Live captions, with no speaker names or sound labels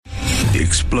the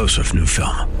explosive new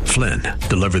film, Flynn,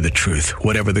 Deliver the Truth,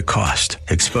 Whatever the Cost,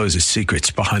 exposes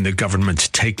secrets behind the government's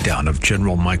takedown of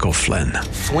General Michael Flynn.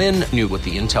 Flynn knew what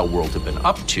the intel world had been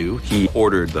up to. He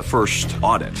ordered the first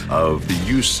audit of the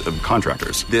use of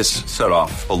contractors. This set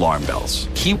off alarm bells.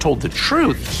 He told the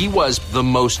truth. He was the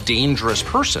most dangerous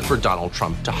person for Donald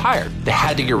Trump to hire. They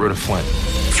had to get rid of Flynn.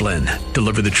 Flynn,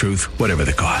 Deliver the Truth, Whatever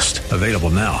the Cost. Available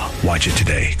now. Watch it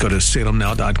today. Go to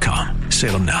salemnow.com.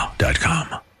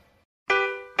 salemnow.com.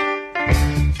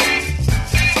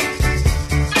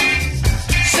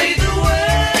 Say the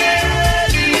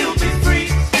word and you'll be free.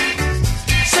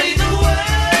 Say the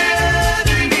word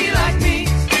and be like me.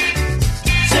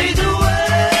 Say the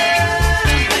word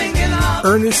and bring it on.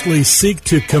 Earnestly seek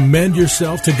to commend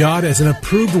yourself to God as an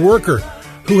approved worker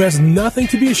who has nothing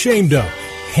to be ashamed of,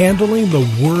 handling the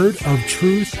word of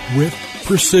truth with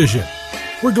precision.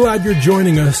 We're glad you're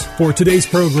joining us for today's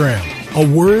program, A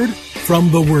Word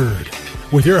from the Word,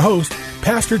 with your host,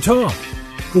 Pastor Tom,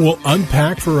 who will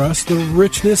unpack for us the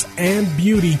richness and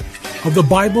beauty of the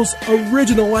Bible's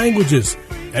original languages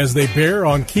as they bear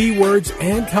on key words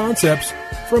and concepts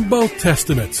from both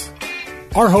Testaments.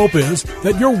 Our hope is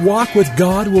that your walk with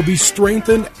God will be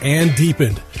strengthened and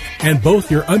deepened, and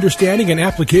both your understanding and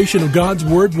application of God's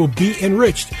Word will be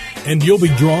enriched, and you'll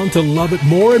be drawn to love it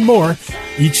more and more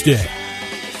each day.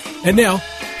 And now,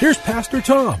 here's Pastor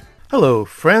Tom. Hello,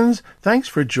 friends. Thanks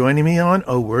for joining me on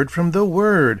A Word from the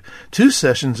Word. 2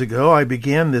 sessions ago, I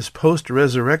began this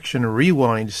post-resurrection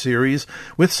rewind series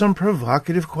with some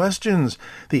provocative questions.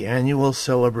 The annual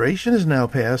celebration is now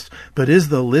past, but is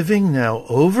the living now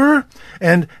over?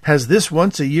 And has this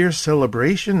once-a-year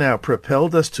celebration now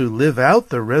propelled us to live out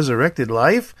the resurrected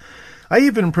life? I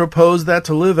even propose that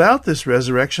to live out this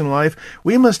resurrection life,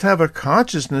 we must have a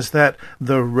consciousness that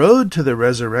the road to the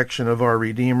resurrection of our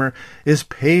Redeemer is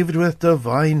paved with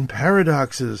divine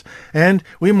paradoxes, and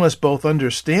we must both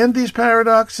understand these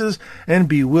paradoxes and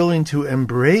be willing to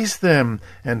embrace them.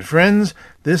 And friends,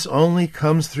 this only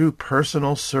comes through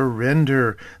personal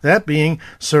surrender, that being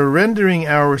surrendering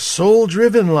our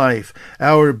soul-driven life,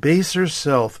 our baser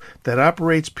self that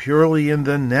operates purely in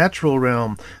the natural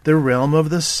realm, the realm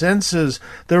of the senses,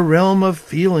 the realm of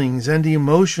feelings and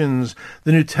emotions.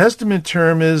 The New Testament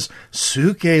term is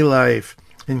suke life.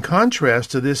 In contrast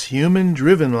to this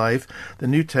human-driven life, the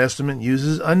New Testament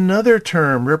uses another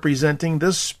term representing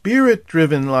the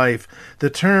spirit-driven life,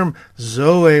 the term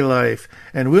Zoe life,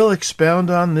 and we'll expound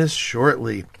on this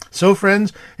shortly. So,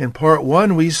 friends, in part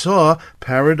 1 we saw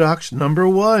paradox number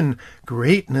 1,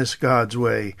 greatness God's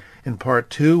way. In part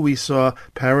 2 we saw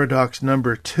paradox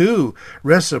number 2,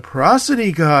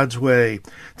 reciprocity God's way.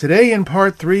 Today in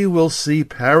part 3 we'll see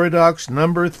paradox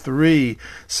number 3,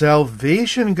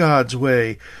 salvation God's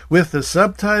way, with the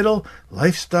subtitle,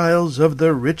 Lifestyles of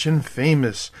the Rich and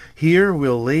Famous. Here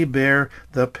we'll lay bare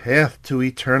the path to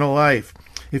eternal life.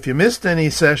 If you missed any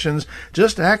sessions,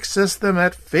 just access them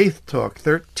at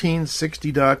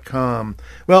faithtalk1360.com.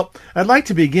 Well, I'd like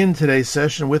to begin today's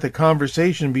session with a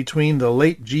conversation between the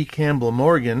late G. Campbell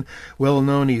Morgan,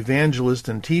 well-known evangelist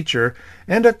and teacher,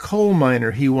 and a coal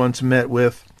miner he once met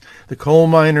with. The coal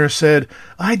miner said,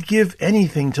 "I'd give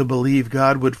anything to believe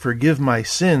God would forgive my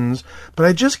sins, but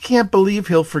I just can't believe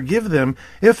he'll forgive them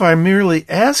if I merely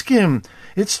ask him.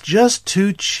 It's just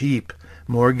too cheap."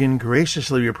 Morgan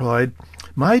graciously replied,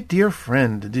 "My dear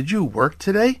friend, did you work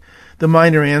today?" The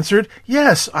miner answered,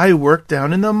 "Yes, I worked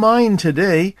down in the mine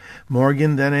today."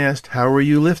 Morgan then asked, "How were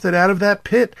you lifted out of that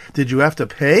pit? Did you have to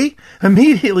pay?"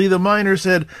 Immediately the miner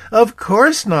said, "Of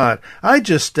course not. I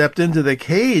just stepped into the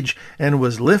cage and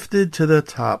was lifted to the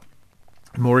top."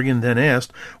 Morgan then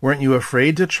asked, "Weren't you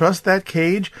afraid to trust that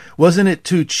cage? Wasn't it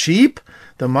too cheap?"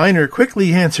 The miner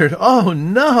quickly answered, "Oh,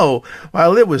 no!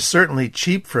 While it was certainly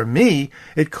cheap for me,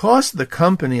 it cost the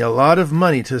company a lot of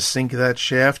money to sink that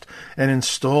shaft and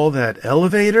install that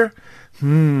elevator."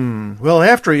 Well,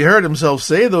 after he heard himself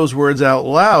say those words out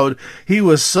loud, he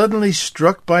was suddenly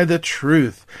struck by the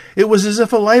truth. It was as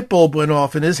if a light bulb went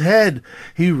off in his head.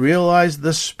 He realized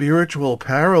the spiritual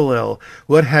parallel.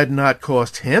 What had not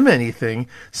cost him anything,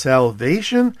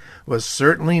 salvation, was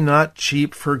certainly not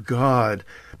cheap for God.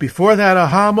 Before that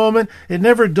aha moment, it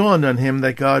never dawned on him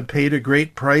that God paid a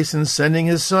great price in sending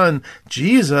his Son,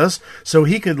 Jesus, so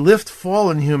he could lift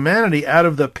fallen humanity out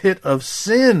of the pit of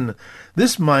sin.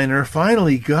 This miner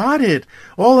finally got it.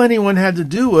 All anyone had to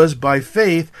do was, by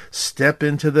faith, step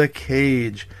into the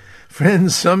cage.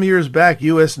 Friends, some years back,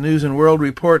 U.S. News & World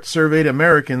Report surveyed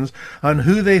Americans on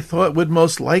who they thought would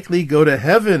most likely go to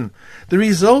heaven. The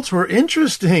results were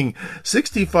interesting.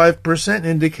 65%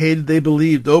 indicated they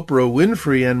believed Oprah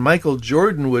Winfrey and Michael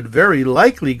Jordan would very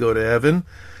likely go to heaven.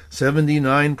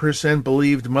 79%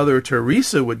 believed Mother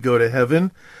Teresa would go to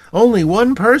heaven. Only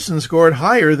one person scored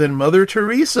higher than Mother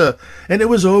Teresa, and it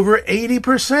was over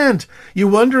 80%. You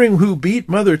wondering who beat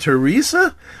Mother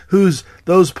Teresa? Whose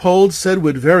those polled said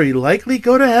would very likely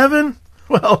go to heaven?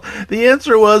 Well, the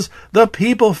answer was the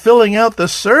people filling out the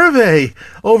survey.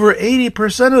 Over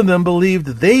 80% of them believed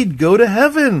they'd go to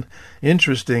heaven.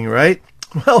 Interesting, right?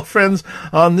 Well, friends,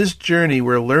 on this journey,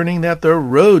 we're learning that the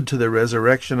road to the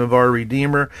resurrection of our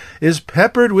Redeemer is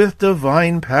peppered with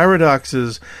divine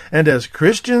paradoxes. And as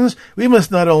Christians, we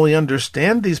must not only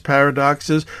understand these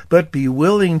paradoxes, but be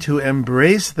willing to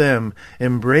embrace them,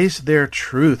 embrace their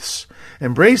truths.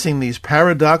 Embracing these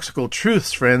paradoxical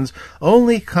truths, friends,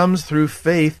 only comes through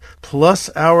faith plus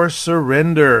our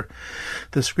surrender.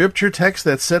 The scripture text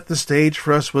that set the stage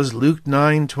for us was Luke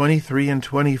 9:23 and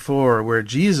 24, where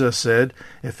Jesus said,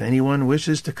 "If anyone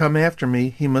wishes to come after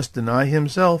me, he must deny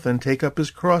himself and take up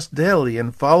his cross daily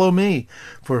and follow me.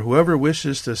 For whoever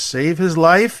wishes to save his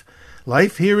life,"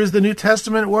 life here is the New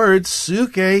Testament word,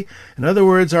 suke. In other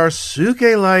words, our suke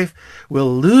life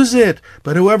will lose it.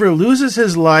 But whoever loses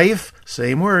his life,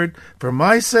 same word, for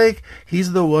my sake,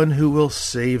 he's the one who will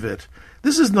save it.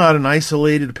 This is not an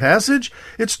isolated passage.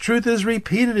 Its truth is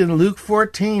repeated in Luke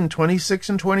 14:26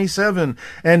 and 27,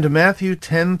 and Matthew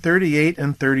 10:38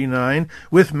 and 39,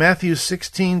 with Matthew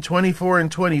 16:24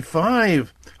 and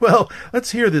 25. Well,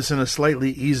 let's hear this in a slightly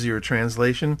easier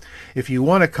translation. If you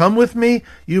want to come with me,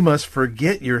 you must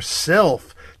forget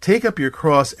yourself. Take up your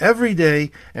cross every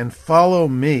day and follow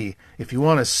me. If you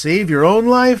want to save your own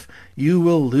life, you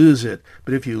will lose it.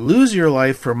 But if you lose your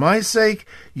life for my sake,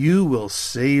 you will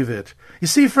save it. You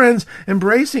see, friends,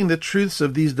 embracing the truths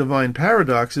of these divine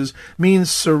paradoxes means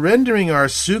surrendering our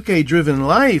suke-driven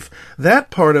life,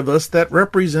 that part of us that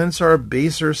represents our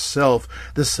baser self,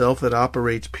 the self that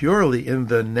operates purely in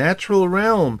the natural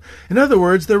realm. In other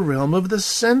words, the realm of the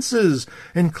senses,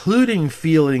 including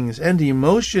feelings and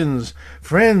emotions.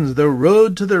 Friends, the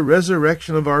road to the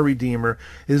resurrection of our Redeemer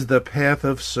is the path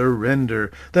of surrender,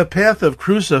 the path of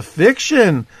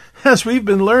crucifixion. As we've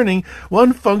been learning,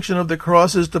 one function of the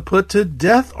cross is to put to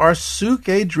death our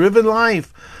suke-driven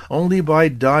life. Only by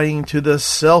dying to the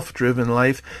self-driven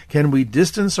life can we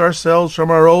distance ourselves from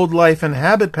our old life and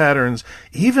habit patterns,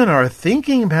 even our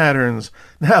thinking patterns.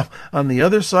 Now, on the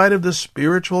other side of the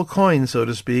spiritual coin, so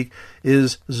to speak,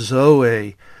 is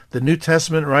Zoe. The New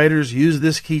Testament writers use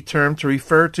this key term to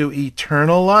refer to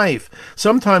eternal life.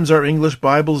 Sometimes our English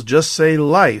Bibles just say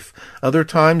life. Other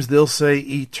times they'll say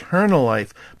eternal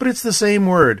life. But it's the same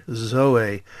word,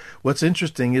 Zoe. What's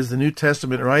interesting is the New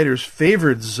Testament writers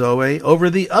favored Zoe over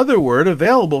the other word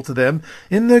available to them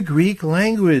in the Greek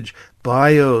language,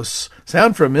 bios.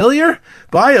 Sound familiar?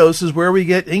 Bios is where we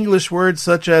get English words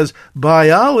such as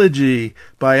biology,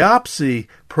 biopsy,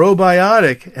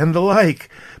 probiotic, and the like.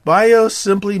 Bios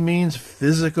simply means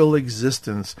physical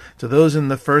existence. To those in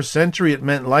the first century, it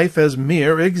meant life as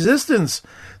mere existence.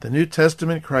 The New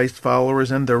Testament Christ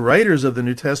followers and the writers of the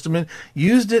New Testament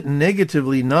used it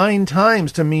negatively 9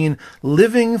 times to mean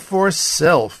living for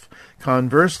self.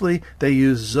 Conversely, they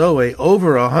use Zoe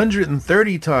over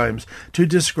 130 times to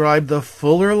describe the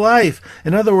fuller life.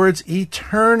 In other words,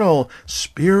 eternal,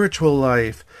 spiritual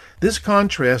life. This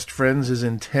contrast, friends, is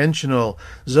intentional.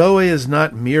 Zoe is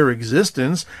not mere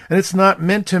existence, and it's not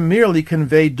meant to merely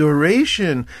convey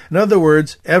duration. In other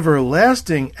words,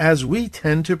 everlasting, as we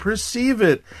tend to perceive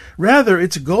it. Rather,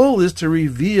 its goal is to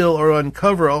reveal or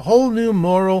uncover a whole new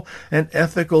moral and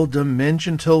ethical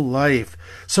dimension to life.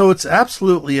 So it's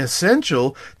absolutely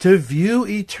essential to view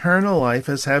eternal life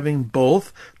as having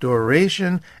both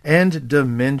duration and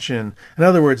dimension. In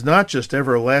other words, not just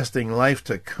everlasting life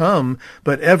to come,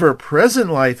 but ever-present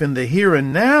life in the here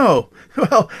and now.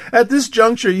 Well, at this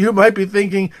juncture, you might be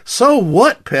thinking, so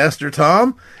what, Pastor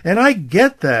Tom? And I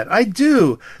get that. I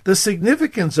do. The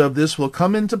significance of this will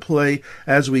come into play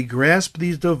as we grasp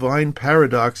these divine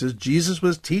paradoxes Jesus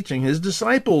was teaching his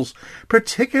disciples,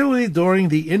 particularly during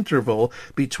the interval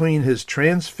between his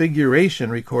transfiguration,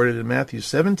 recorded in Matthew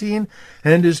 17,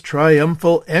 and his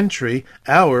triumphal entry,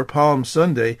 our Palm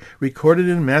Sunday, recorded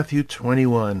in Matthew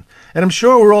 21. And I'm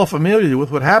sure we're all familiar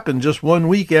with what happened just 1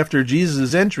 week after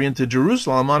Jesus' entry into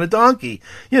Jerusalem on a donkey.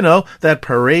 You know, that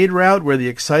parade route where the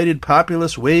excited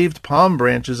populace waved palm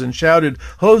branches and shouted,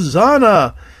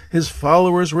 "Hosanna!" His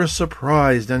followers were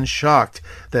surprised and shocked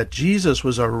that Jesus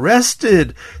was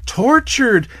arrested,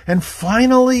 tortured, and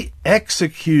finally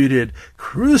executed,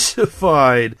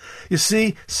 crucified. You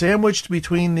see, sandwiched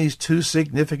between these two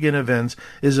significant events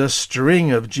is a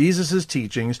string of Jesus'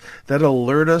 teachings that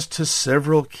alert us to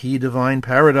several key divine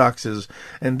paradoxes.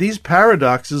 And these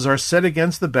paradoxes are set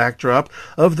against the backdrop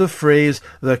of the phrase,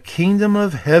 the kingdom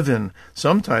of heaven,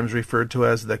 sometimes referred to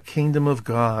as the kingdom of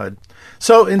God.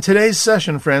 So in today's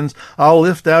session, friends, I'll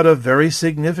lift out a very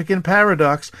significant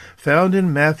paradox found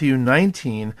in Matthew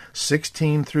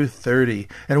 19:16 through 30,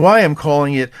 and why I'm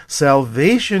calling it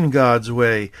Salvation God's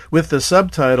Way, with the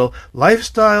subtitle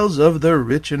Lifestyles of the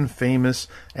Rich and Famous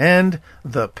and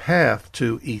the Path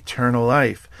to Eternal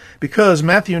Life. Because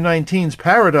Matthew 19's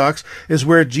paradox is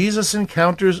where Jesus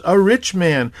encounters a rich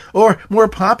man, or more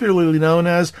popularly known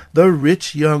as the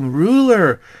rich young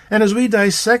ruler. And as we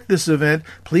dissect this event,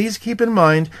 please keep in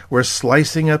mind we're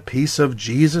slicing a piece of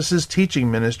Jesus'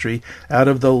 teaching ministry out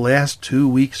of the last 2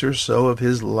 weeks or so of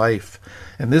his life.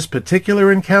 And this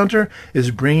particular encounter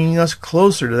is bringing us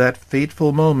closer to that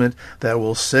fateful moment that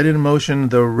will set in motion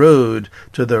the road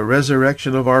to the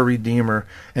resurrection of our Redeemer.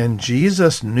 And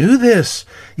Jesus knew this.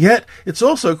 Yet, it's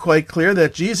also quite clear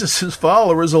that Jesus'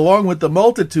 followers, along with the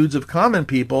multitudes of common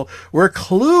people, were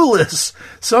clueless.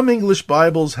 Some English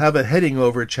Bibles have a heading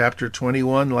over chapter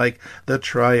 21 like the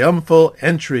triumphal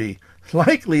entry.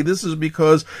 Likely this is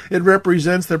because it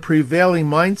represents the prevailing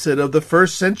mindset of the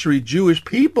first century Jewish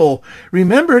people.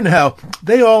 Remember now,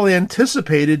 they all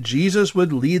anticipated Jesus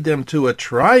would lead them to a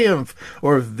triumph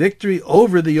or victory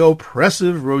over the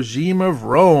oppressive regime of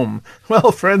Rome.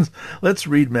 Well, friends, let's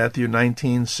read Matthew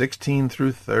 19:16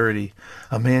 through 30.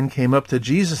 A man came up to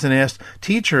Jesus and asked,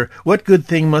 "Teacher, what good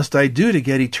thing must I do to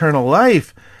get eternal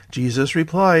life?" Jesus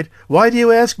replied, "Why do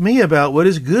you ask me about what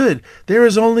is good? There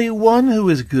is only one who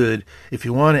is good. If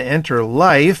you want to enter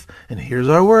life," and here's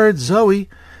our word, Zoe,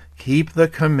 "keep the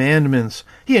commandments."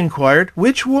 He inquired,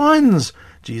 "Which ones?"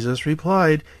 Jesus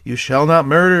replied, "You shall not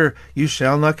murder, you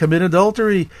shall not commit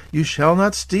adultery, you shall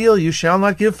not steal, you shall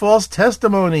not give false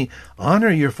testimony,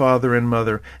 honor your father and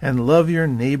mother, and love your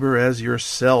neighbor as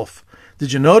yourself."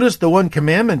 Did you notice the one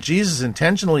commandment Jesus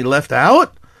intentionally left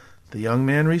out? The young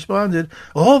man responded,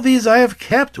 "All these I have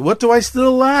kept. What do I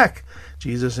still lack?"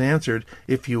 Jesus answered,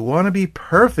 "If you want to be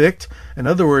perfect, in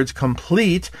other words,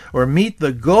 complete, or meet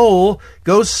the goal,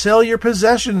 go sell your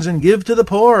possessions and give to the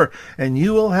poor, and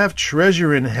you will have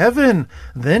treasure in heaven.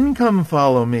 Then come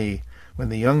follow me." When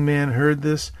the young man heard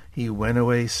this, he went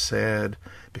away sad,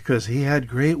 because he had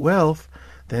great wealth.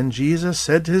 Then Jesus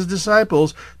said to his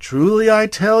disciples, "Truly I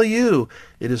tell you,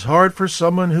 it is hard for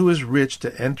someone who is rich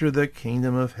to enter the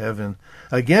kingdom of heaven.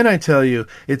 Again I tell you,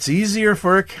 it's easier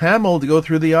for a camel to go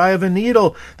through the eye of a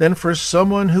needle than for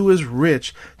someone who is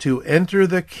rich to enter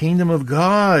the kingdom of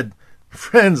God."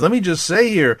 Friends, let me just say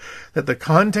here that the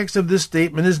context of this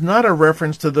statement is not a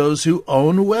reference to those who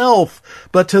own wealth,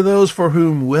 but to those for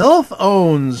whom wealth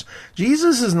owns.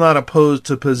 Jesus is not opposed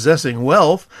to possessing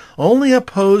wealth, only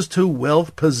opposed to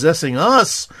wealth possessing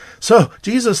us. So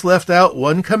Jesus left out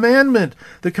one commandment,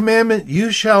 the commandment,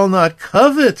 "You shall not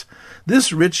covet."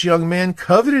 This rich young man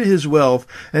coveted his wealth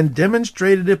and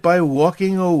demonstrated it by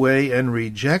walking away and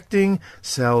rejecting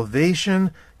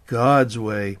salvation God's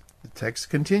way.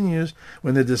 Text continues,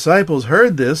 when the disciples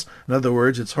heard this, in other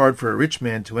words, it's hard for a rich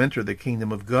man to enter the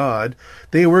kingdom of God,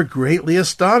 they were greatly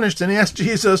astonished and asked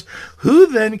Jesus, "Who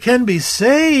then can be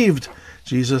saved?"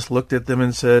 Jesus looked at them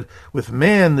and said, "With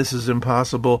man this is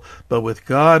impossible, but with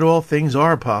God all things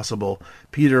are possible."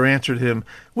 Peter answered him,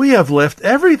 "We have left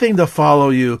everything to follow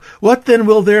you. What then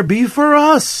will there be for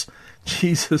us?"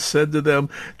 Jesus said to them,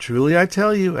 "Truly I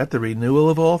tell you, at the renewal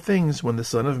of all things, when the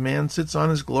Son of Man sits on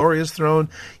his glorious throne,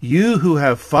 you who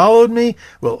have followed me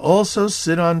will also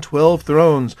sit on 12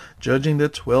 thrones, judging the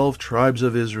 12 tribes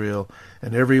of Israel.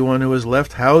 And everyone who has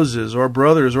left houses, or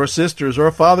brothers, or sisters,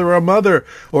 or father or mother,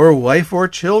 or wife or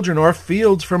children, or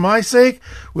fields for my sake,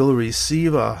 will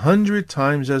receive 100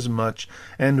 times as much,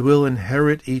 and will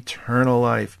inherit eternal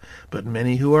life. But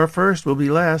many who are first will be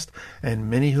last, and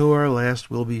many who are last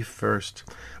will be first."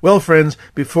 Well, friends,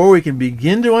 before we can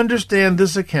begin to understand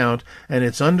this account and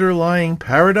its underlying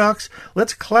paradox,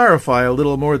 let's clarify a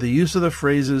little more the use of the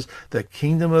phrases the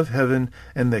kingdom of heaven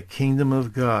and the kingdom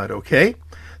of God, okay?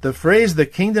 The phrase the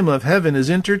kingdom of heaven is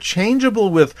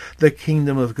interchangeable with the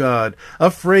kingdom of God,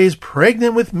 a phrase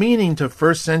pregnant with meaning to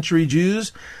first century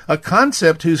Jews, a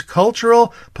concept whose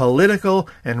cultural, political,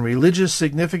 and religious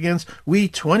significance we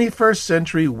 21st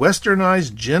century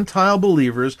westernized Gentile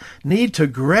believers need to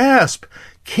grasp.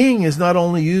 king is not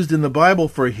only used in the Bible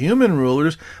for human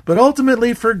rulers, but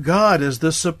ultimately for God as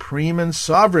the supreme and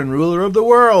sovereign ruler of the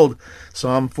world.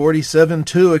 Psalm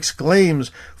 47:2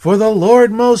 exclaims, "For the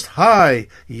Lord Most High,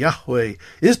 Yahweh,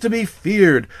 is to be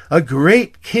feared, a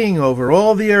great king over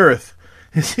all the earth."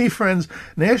 You see, friends,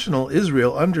 national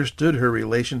Israel understood her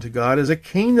relation to God as a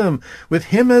kingdom, with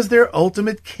him as their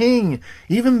ultimate king,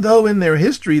 even though in their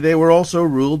history they were also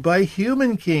ruled by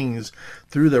human kings.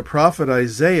 Through the prophet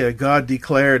Isaiah, God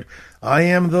declared, "I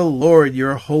am the Lord,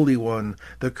 your Holy One,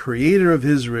 the Creator of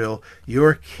Israel,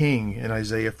 your King," in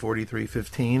Isaiah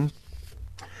 43:15.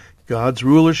 God's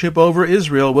rulership over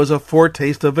Israel was a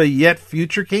foretaste of a yet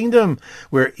future kingdom,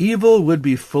 where evil would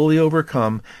be fully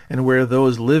overcome, and where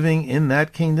those living in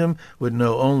that kingdom would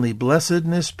know only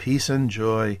blessedness, peace, and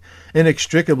joy.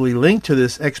 Inextricably linked to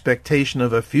this expectation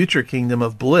of a future kingdom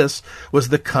of bliss was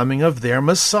the coming of their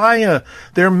Messiah.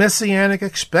 Their messianic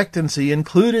expectancy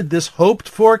included this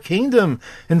hoped-for kingdom.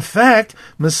 In fact,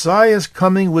 Messiah's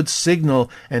coming would signal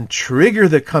and trigger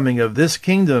the coming of this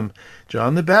kingdom.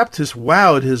 John the Baptist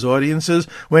wowed his audiences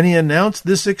when he announced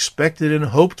this expected and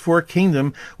hoped-for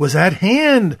kingdom was at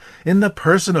hand in the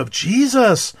person of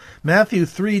Jesus. Matthew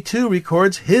 3:2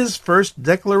 records his first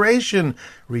declaration,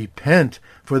 "Repent,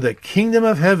 for the kingdom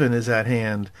of heaven is at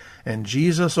hand." And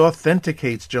Jesus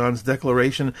authenticates John's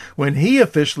declaration when he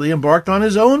officially embarked on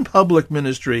his own public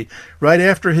ministry. Right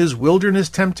after his wilderness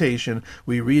temptation,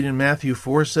 we read in Matthew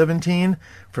 4:17,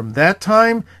 "From that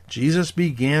time Jesus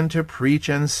began to preach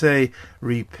and say,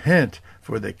 'Repent,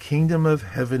 for the kingdom of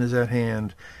heaven is at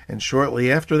hand.'" And shortly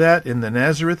after that, in the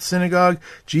Nazareth synagogue,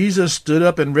 Jesus stood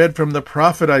up and read from the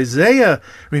prophet Isaiah.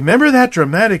 Remember that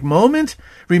dramatic moment?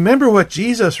 Remember what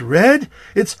Jesus read?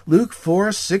 It's Luke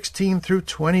 4:16 through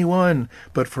 21.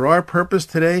 But for our purpose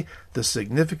today, the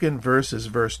significant verse is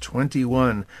verse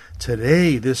 21.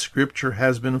 "Today this scripture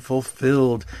has been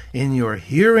fulfilled in your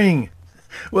hearing."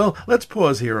 Well, let's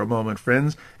pause here a moment,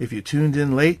 friends. If you tuned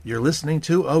in late, you're listening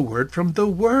to A Word from the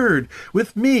Word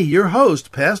with me, your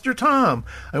host, Pastor Tom.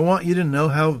 I want you to know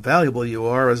how valuable you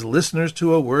are as listeners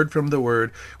to A Word from the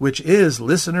Word, which is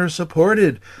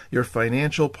listener-supported. Your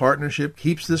financial partnership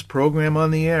keeps this program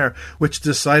on the air, which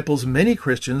disciples many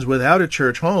Christians without a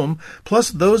church home, plus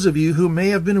those of you who may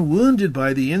have been wounded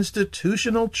by the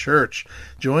institutional church.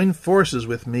 Join forces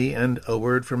with me and A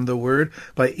Word from the Word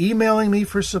by emailing me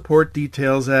for support details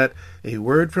at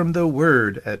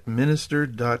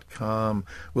awordfromtheword@minister.com.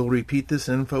 We'll repeat this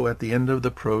info at the end of the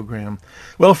program.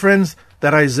 Well, friends,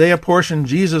 that Isaiah portion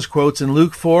Jesus quotes in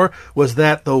Luke 4 was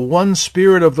that the one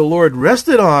Spirit of the Lord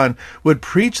rested on would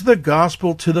preach the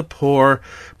gospel to the poor,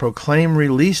 proclaim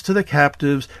release to the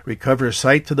captives, recover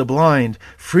sight to the blind,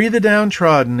 free the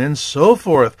downtrodden, and so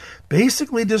forth,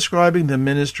 basically describing the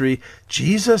ministry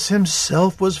Jesus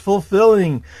himself was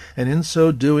fulfilling. And in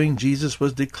so doing, Jesus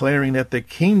was declaring that the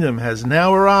kingdom has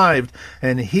now arrived,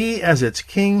 and he, as its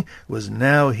king, was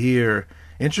now here.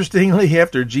 Interestingly,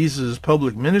 after Jesus'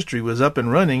 public ministry was up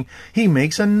and running, he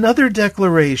makes another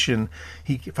declaration.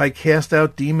 If I cast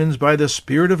out demons by the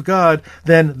Spirit of God,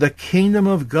 then the kingdom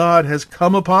of God has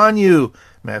come upon you.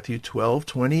 Matthew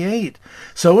 12:28.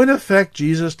 So in effect,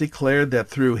 Jesus declared that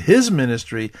through his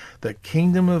ministry, the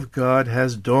kingdom of God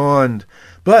has dawned.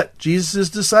 But Jesus'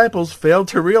 disciples failed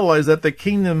to realize that the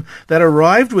kingdom that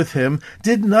arrived with him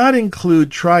did not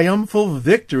include triumphal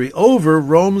victory over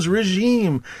Rome's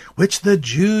regime, which the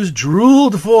Jews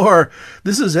drooled for.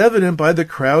 This is evident by the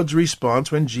crowd's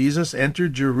response when Jesus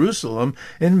entered Jerusalem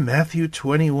in Matthew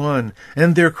 21,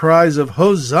 and their cries of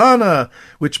Hosanna,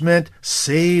 which meant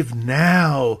save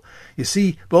now. You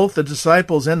see, both the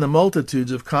disciples and the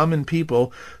multitudes of common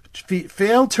people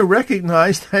failed to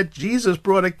recognize that Jesus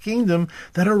brought a kingdom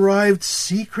that arrived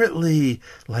secretly,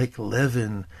 like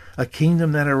leaven, a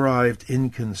kingdom that arrived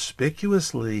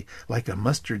inconspicuously, like a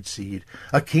mustard seed,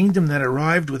 a kingdom that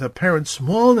arrived with apparent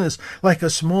smallness, like a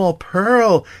small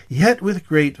pearl, yet with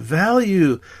great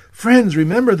value. Friends,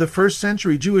 remember the first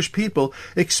century Jewish people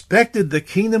expected the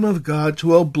kingdom of God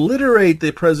to obliterate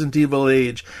the present evil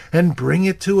age and bring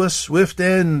it to a swift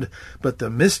end. But the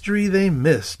mystery they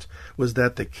missed was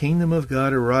that the kingdom of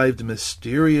God arrived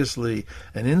mysteriously,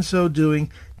 and in so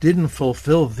doing didn't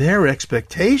fulfill their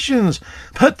expectations.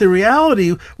 But the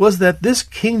reality was that this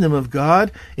kingdom of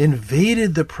God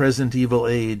invaded the present evil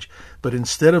age. But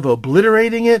instead of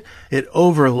obliterating it, it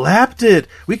overlapped it.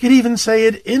 We could even say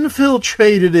it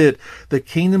infiltrated it. The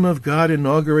kingdom of God,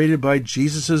 inaugurated by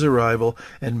Jesus' arrival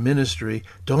and ministry,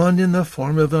 dawned in the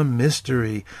form of a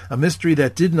mystery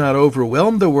that did not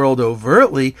overwhelm the world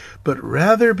overtly, but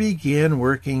rather began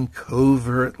working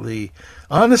covertly.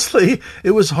 Honestly,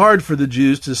 it was hard for the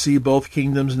Jews to see both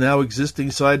kingdoms now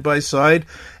existing side by side,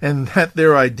 and that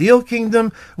their ideal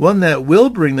kingdom, one that will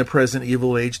bring the present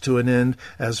evil age to an end,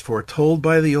 as foretold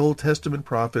by the Old Testament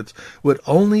prophets, would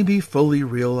only be fully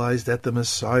realized at the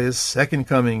Messiah's second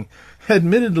coming.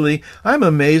 Admittedly, I'm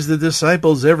amazed the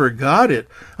disciples ever got it.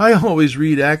 I always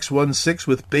read Acts 1:6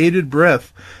 with bated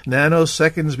breath.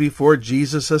 Nanoseconds before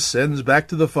Jesus ascends back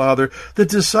to the Father, the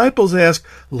disciples ask,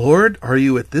 "Lord, are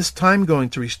you at this time going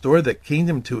to restore the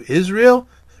kingdom to Israel?"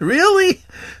 Really?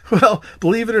 Well,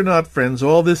 believe it or not, friends,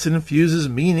 all this infuses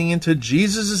meaning into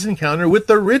Jesus' encounter with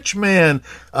the rich man.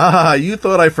 Ah, you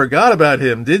thought I forgot about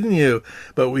him, didn't you?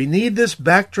 But we need this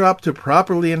backdrop to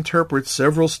properly interpret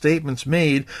several statements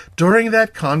made during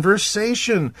that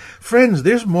conversation. Friends,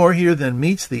 there's more here than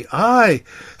meets the eye.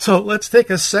 So let's take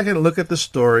a second look at the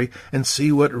story and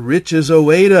see what riches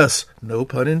await us. No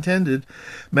pun intended.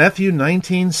 Matthew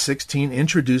 19:16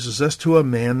 introduces us to a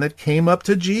man that came up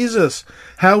to Jesus.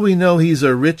 How we know he's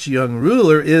a rich young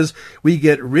ruler is we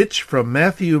get rich from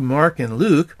Matthew, Mark, and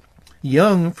Luke,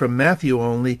 young from Matthew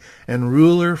only, and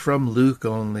ruler from Luke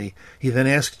only. He then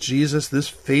asks Jesus this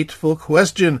fateful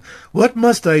question, "What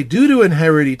must I do to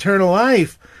inherit eternal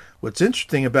life?" What's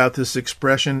interesting about this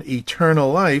expression,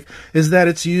 eternal life, is that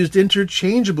it's used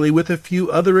interchangeably with a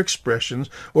few other expressions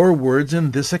or words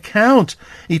in this account.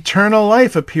 Eternal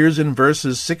life appears in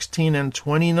verses 16 and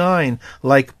 29,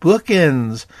 like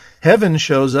bookends. Heaven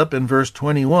shows up in verse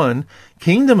 21.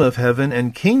 Kingdom of heaven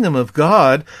and kingdom of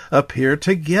God appear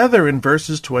together in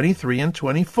verses 23 and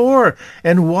 24.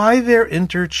 And why they're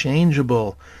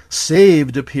interchangeable.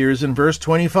 Saved appears in verse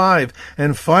 25.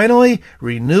 And finally,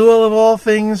 renewal of all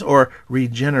things, or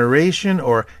regeneration,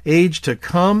 or age to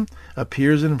come,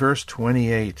 appears in verse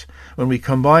 28. When we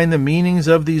combine the meanings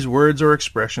of these words or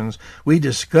expressions, we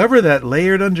discover that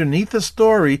layered underneath the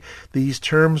story, these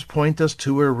terms point us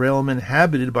to a realm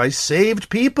inhabited by saved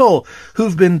people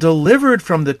who've been delivered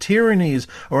from the tyrannies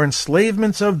or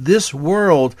enslavements of this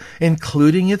world,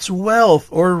 including its wealth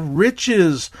or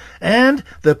riches. And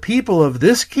the people of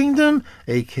this kingdom,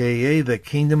 aka the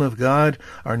kingdom of God,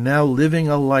 are now living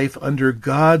a life under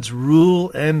God's rule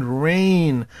and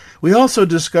reign. We also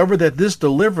discover that this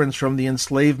deliverance from the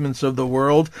enslavements of the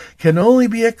world can only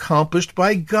be accomplished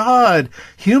by God.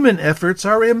 Human efforts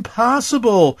are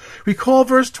impossible. Recall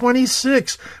verse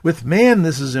 26. With man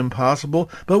this is impossible,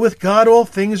 but with God all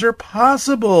things are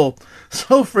possible.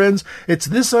 So, friends, it's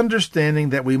this understanding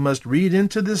that we must read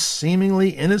into this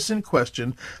seemingly innocent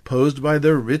question posed by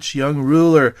the rich young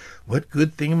ruler. What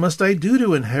good thing must I do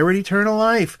to inherit eternal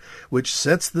life? Which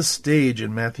sets the stage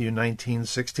in Matthew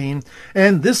 19:16.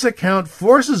 And this account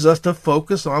forces us to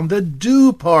focus on the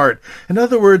do part. In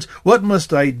other words, what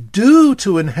must I do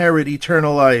to inherit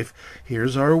eternal life?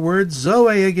 Here's our word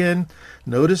Zoe again.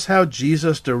 Notice how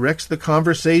Jesus directs the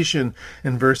conversation.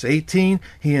 In verse 18,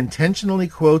 he intentionally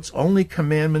quotes only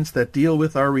commandments that deal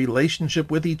with our relationship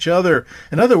with each other.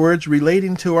 In other words,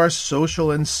 relating to our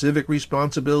social and civic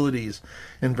responsibilities.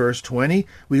 In verse 20,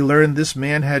 we learn this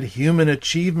man had human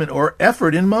achievement or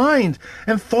effort in mind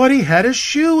and thought he had a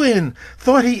shoe-in,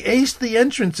 thought he aced the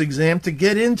entrance exam to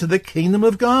get into the kingdom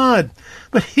of God.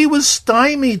 But he was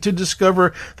stymied to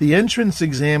discover the entrance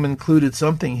exam included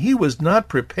something he was not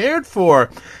prepared for,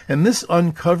 and this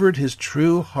uncovered his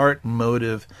true heart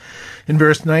motive. In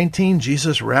verse 19,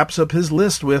 Jesus wraps up his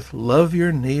list with, "Love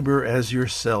your neighbor as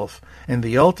yourself." And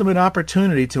the ultimate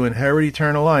opportunity to inherit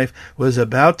eternal life was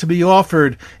about to be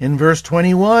offered. In verse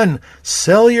 21,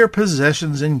 "Sell your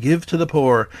possessions and give to the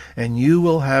poor, and you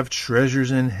will have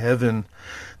treasures in heaven."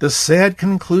 The sad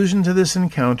conclusion to this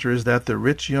encounter is that the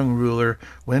rich young ruler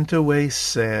went away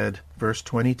sad, verse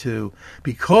 22,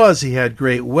 because he had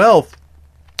great wealth.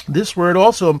 This word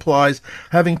also implies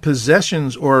having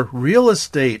possessions or real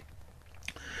estate.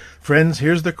 Friends,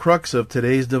 here's the crux of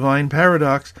today's divine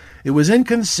paradox. It was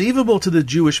inconceivable to the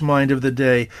Jewish mind of the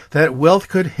day that wealth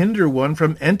could hinder one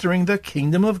from entering the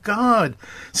kingdom of God,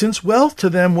 since wealth to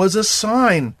them was a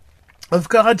sign of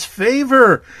God's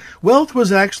favor. Wealth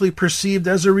was actually perceived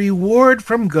as a reward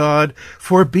from God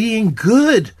for being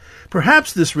good.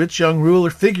 Perhaps this rich young ruler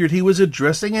figured he was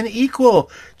addressing an equal.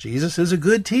 Jesus is a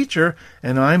good teacher,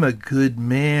 and I'm a good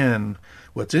man.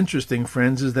 What's interesting,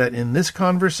 friends, is that in this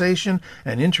conversation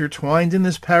and intertwined in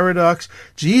this paradox,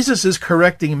 Jesus is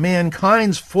correcting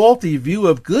mankind's faulty view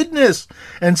of goodness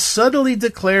and subtly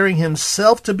declaring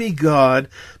himself to be God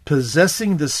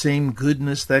possessing the same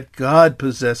goodness that God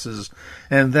possesses.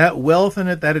 And that wealth and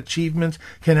that achievement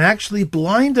can actually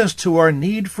blind us to our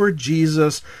need for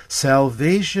Jesus,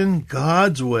 salvation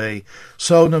God's way.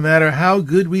 So no matter how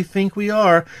good we think we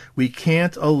are, we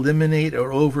can't eliminate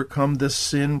or overcome the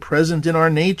sin present in our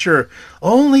nature.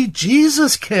 Only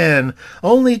Jesus can.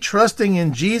 Only trusting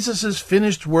in Jesus'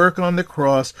 finished work on the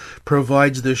cross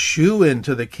provides the shoe-in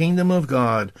to the kingdom of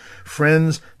God.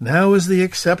 Friends, now is the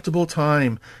acceptable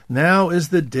time. Now is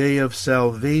the day of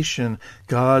salvation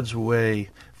God's way.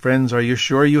 Friends, are you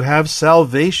sure you have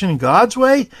salvation God's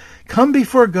way? Come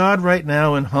before God right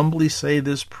now and humbly say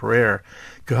this prayer.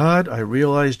 God, I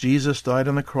realize Jesus died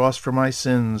on the cross for my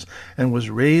sins and was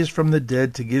raised from the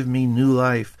dead to give me new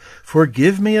life.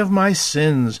 Forgive me of my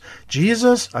sins.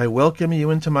 Jesus, I welcome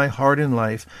you into my heart and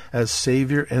life as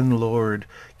Savior and Lord.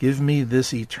 Give me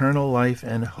this eternal life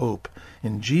and hope.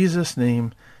 In Jesus'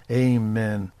 name,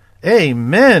 amen.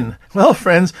 Amen. Well,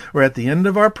 friends, we're at the end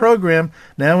of our program.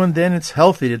 Now and then it's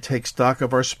healthy to take stock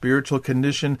of our spiritual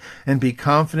condition and be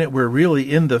confident we're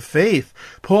really in the faith.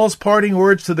 Paul's parting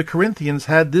words to the Corinthians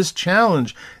had this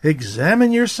challenge: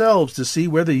 examine yourselves to see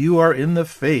whether you are in the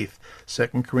faith.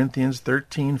 2 Corinthians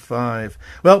 13:5.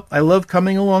 Well, I love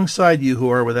coming alongside you who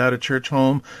are without a church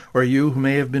home, or you who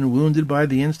may have been wounded by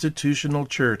the institutional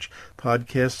church.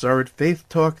 Podcasts are at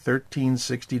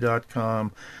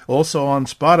faithtalk1360.com. Also on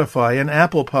Spotify and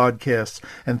Apple Podcasts.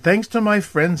 And thanks to my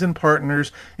friends and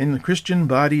partners in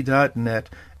ChristianBody.net.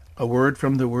 A Word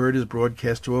from the Word is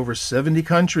broadcast to over 70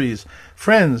 countries.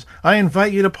 Friends, I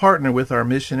invite you to partner with our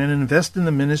mission and invest in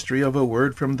the ministry of A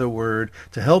Word from the Word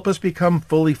to help us become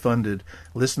fully funded.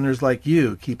 Listeners like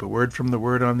you keep A Word from the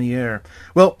Word on the air.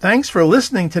 Well, thanks for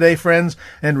listening today, friends,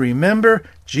 and remember,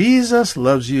 Jesus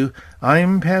loves you.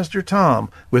 I'm Pastor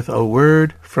Tom with A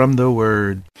Word from the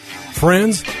Word.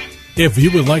 Friends, if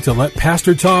you would like to let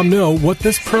Pastor Tom know what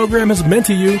this program has meant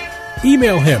to you,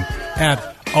 email him at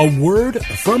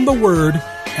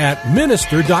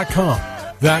awordfromtheword@minister.com.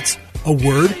 That's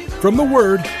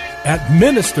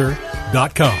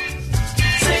awordfromtheword@minister.com.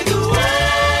 Say the word.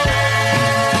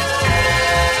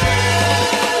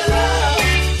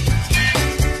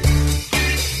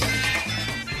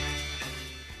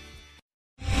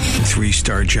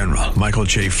 3-star General Michael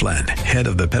J. Flynn, head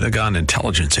of the Pentagon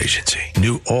Intelligence Agency,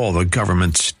 knew all the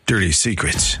government's dirty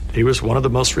secrets. He was one of the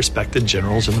most respected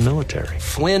generals in the military.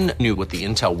 Flynn knew what the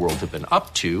intel world had been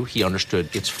up to. He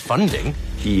understood its funding.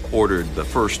 He ordered the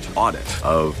first audit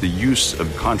of the use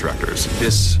of contractors.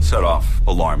 This set off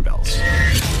alarm bells.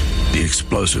 The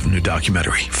explosive new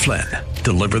documentary, Flynn,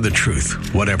 Deliver the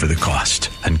Truth, Whatever the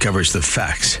Cost, uncovers the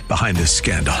facts behind this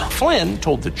scandal. Flynn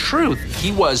told the truth.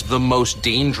 He was the most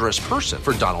dangerous person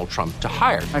for Donald Trump to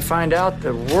hire. I find out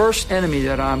the worst enemy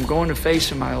that I'm going to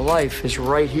face in my life is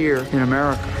right here in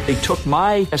America. They took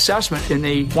my assessment and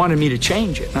they wanted me to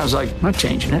change it. And I was like, I'm not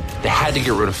changing it. They had to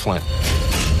get rid of Flynn.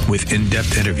 With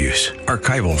in-depth interviews,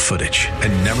 archival footage,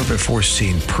 and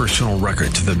never-before-seen personal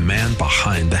records of the man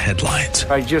behind the headlines.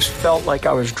 I just felt like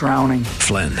I was drowning.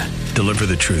 Flynn, Deliver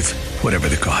the Truth, Whatever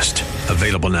the Cost.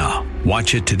 Available now.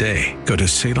 Watch it today. Go to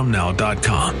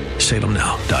salemnow.com.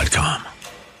 salemnow.com.